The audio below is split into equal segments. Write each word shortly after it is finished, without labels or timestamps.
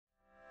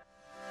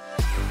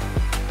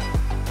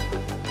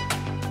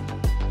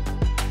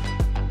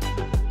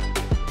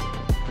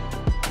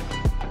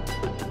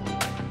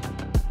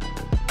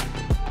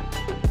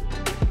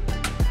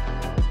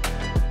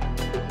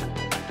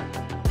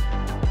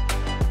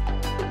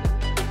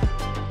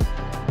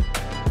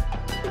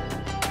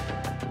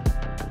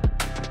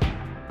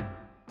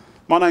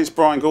My name's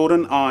Brian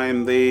Gordon.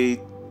 I'm the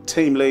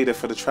team leader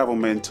for the Travel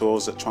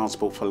Mentors at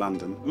Transport for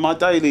London. My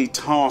daily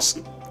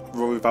tasks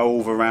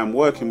revolve around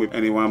working with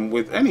anyone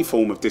with any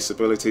form of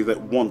disability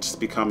that wants to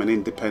become an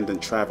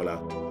independent traveller.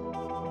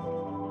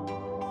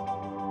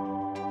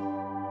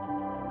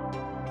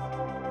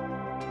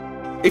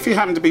 If you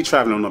happen to be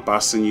travelling on a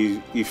bus and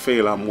you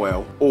feel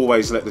unwell,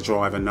 always let the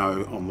driver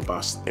know on the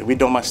bus. We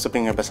don't mind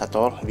stopping a bus at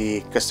all.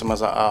 The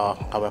customers are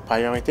our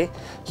priority,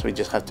 so we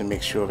just have to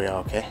make sure we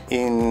are okay.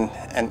 In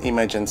an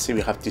emergency,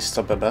 we have to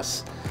stop a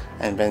bus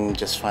and then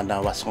just find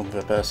out what's wrong with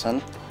the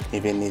person,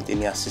 if they need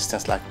any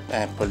assistance like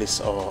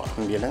police or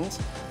ambulance.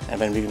 And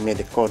then we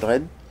made a code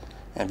red,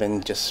 and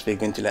then just they're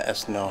going to let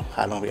us know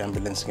how long the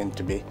ambulance is going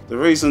to be. The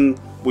reason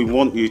we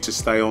want you to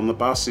stay on the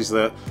bus is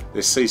that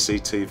there's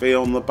CCTV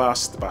on the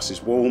bus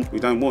is warm. We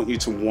don't want you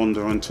to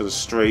wander onto the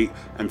street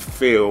and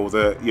feel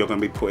that you're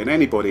going to be putting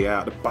anybody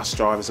out. The bus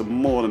drivers are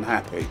more than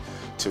happy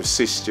to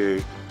assist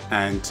you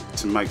and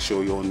to make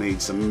sure your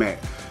needs are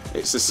met.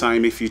 It's the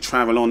same if you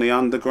travel on the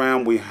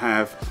underground. We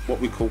have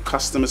what we call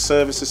customer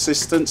service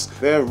assistants.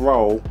 Their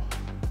role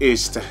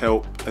is to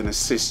help and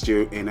assist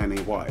you in any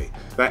way.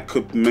 That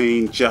could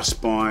mean just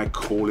by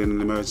calling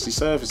an emergency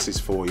services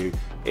for you.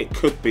 It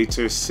could be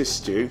to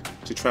assist you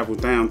to travel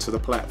down to the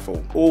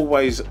platform.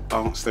 Always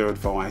ask their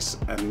advice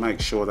and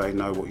make sure they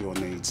know what your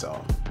needs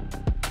are.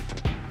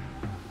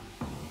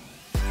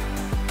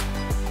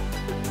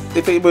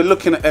 If we're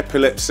looking at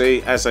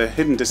epilepsy as a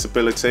hidden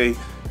disability,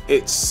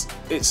 it's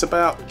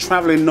about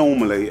travelling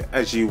normally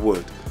as you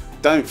would.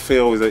 Don't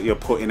feel that you're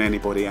putting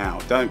anybody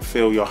out. Don't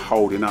feel you're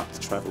holding up the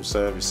travel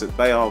service. That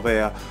they are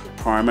there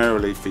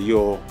primarily for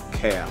your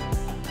care.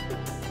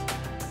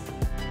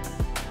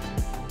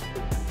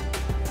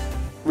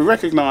 We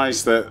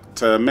recognise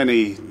that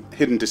many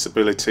hidden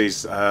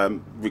disabilities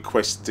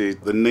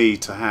requested the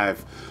need to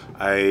have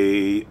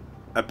a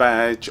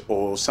badge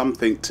or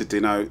something to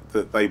denote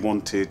that they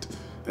wanted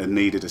and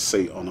needed a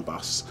seat on a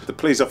bus. The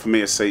Please Offer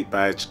Me a Seat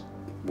badge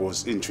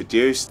was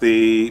introduced.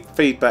 The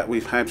feedback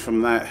we've had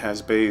from that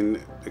has been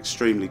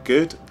extremely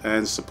good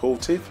and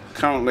supportive.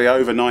 Currently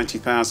over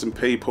 90,000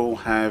 people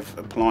have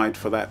applied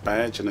for that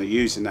badge and are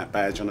using that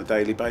badge on a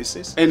daily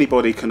basis.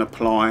 Anybody can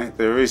apply.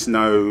 There is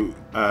no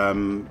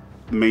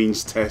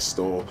means test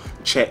or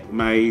check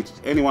made.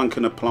 Anyone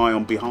can apply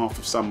on behalf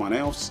of someone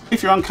else.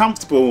 If you're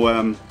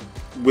uncomfortable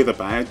with a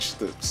badge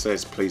that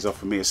says please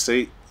offer me a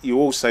seat, you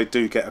also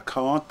do get a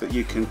card that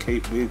you can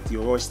keep with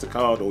your Oyster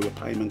card or your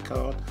payment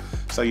card,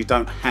 so you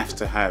don't have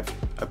to have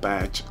a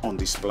badge on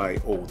display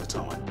all the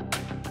time.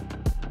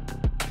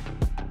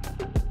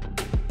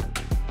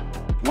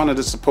 One of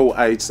the support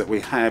aids that we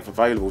have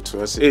available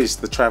to us is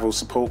the travel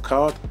support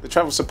card. The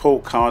travel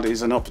support card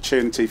is an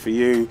opportunity for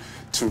you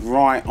to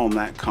write on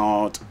that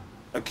card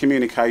a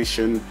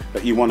communication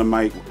that you want to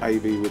make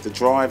maybe with the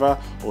driver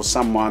or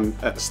someone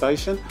at the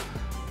station.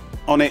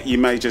 On it you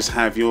may just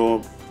have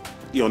your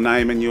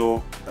name and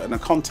an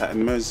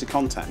emergency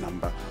contact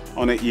number.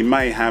 On it you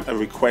may have a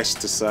request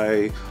to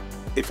say,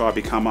 if I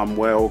become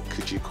unwell,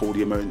 could you call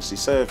the emergency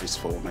service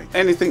for me?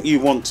 Anything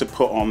you want to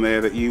put on there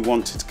that you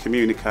wanted to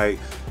communicate,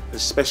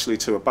 especially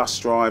to a bus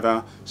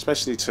driver,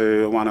 especially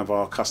to one of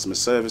our customer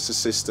service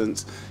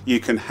assistants,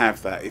 you can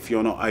have that if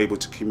you're not able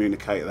to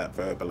communicate that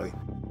verbally.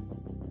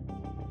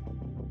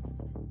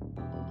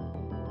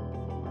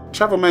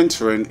 Travel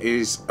mentoring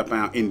is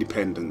about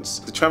independence.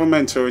 The travel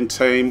mentoring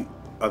team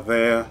are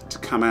there to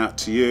come out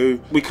to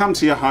you. We come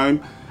to your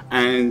home,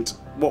 and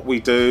what we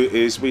do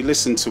is we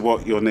listen to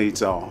what your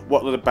needs are.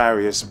 What are the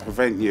barriers that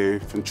prevent you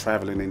from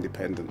travelling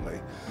independently?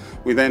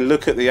 We then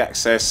look at the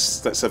access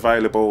that's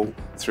available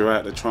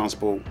throughout the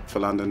Transport for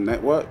London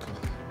network,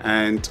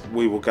 and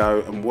we will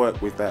go and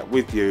work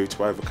with you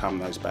to overcome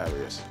those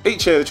barriers.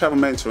 Each year the Travel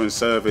Mentoring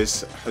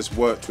Service has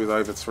worked with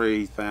over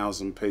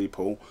 3,000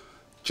 people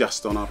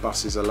just on our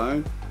buses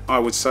alone. I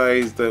would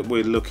say that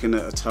we're looking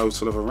at a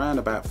total of around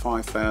about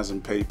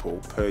 5,000 people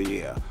per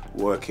year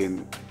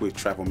working with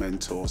travel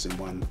mentors in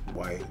one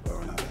way or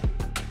another.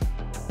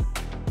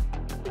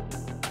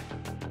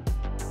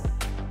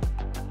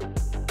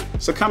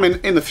 So coming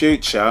in the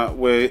future,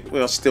 we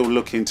are still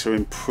looking to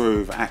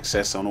improve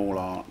access on all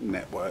our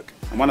network.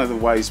 And one of the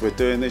ways we're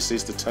doing this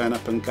is the Turn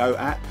Up and Go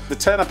app. The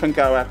Turn Up and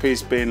Go app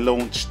is being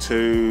launched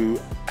to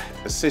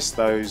assist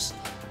those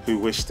who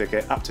wish to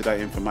get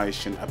up-to-date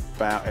information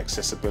about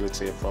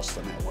accessibility across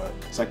the network.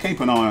 So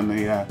keep an eye on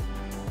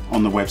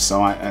the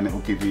website, and it will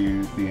give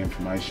you the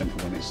information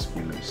for when it's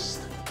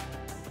released.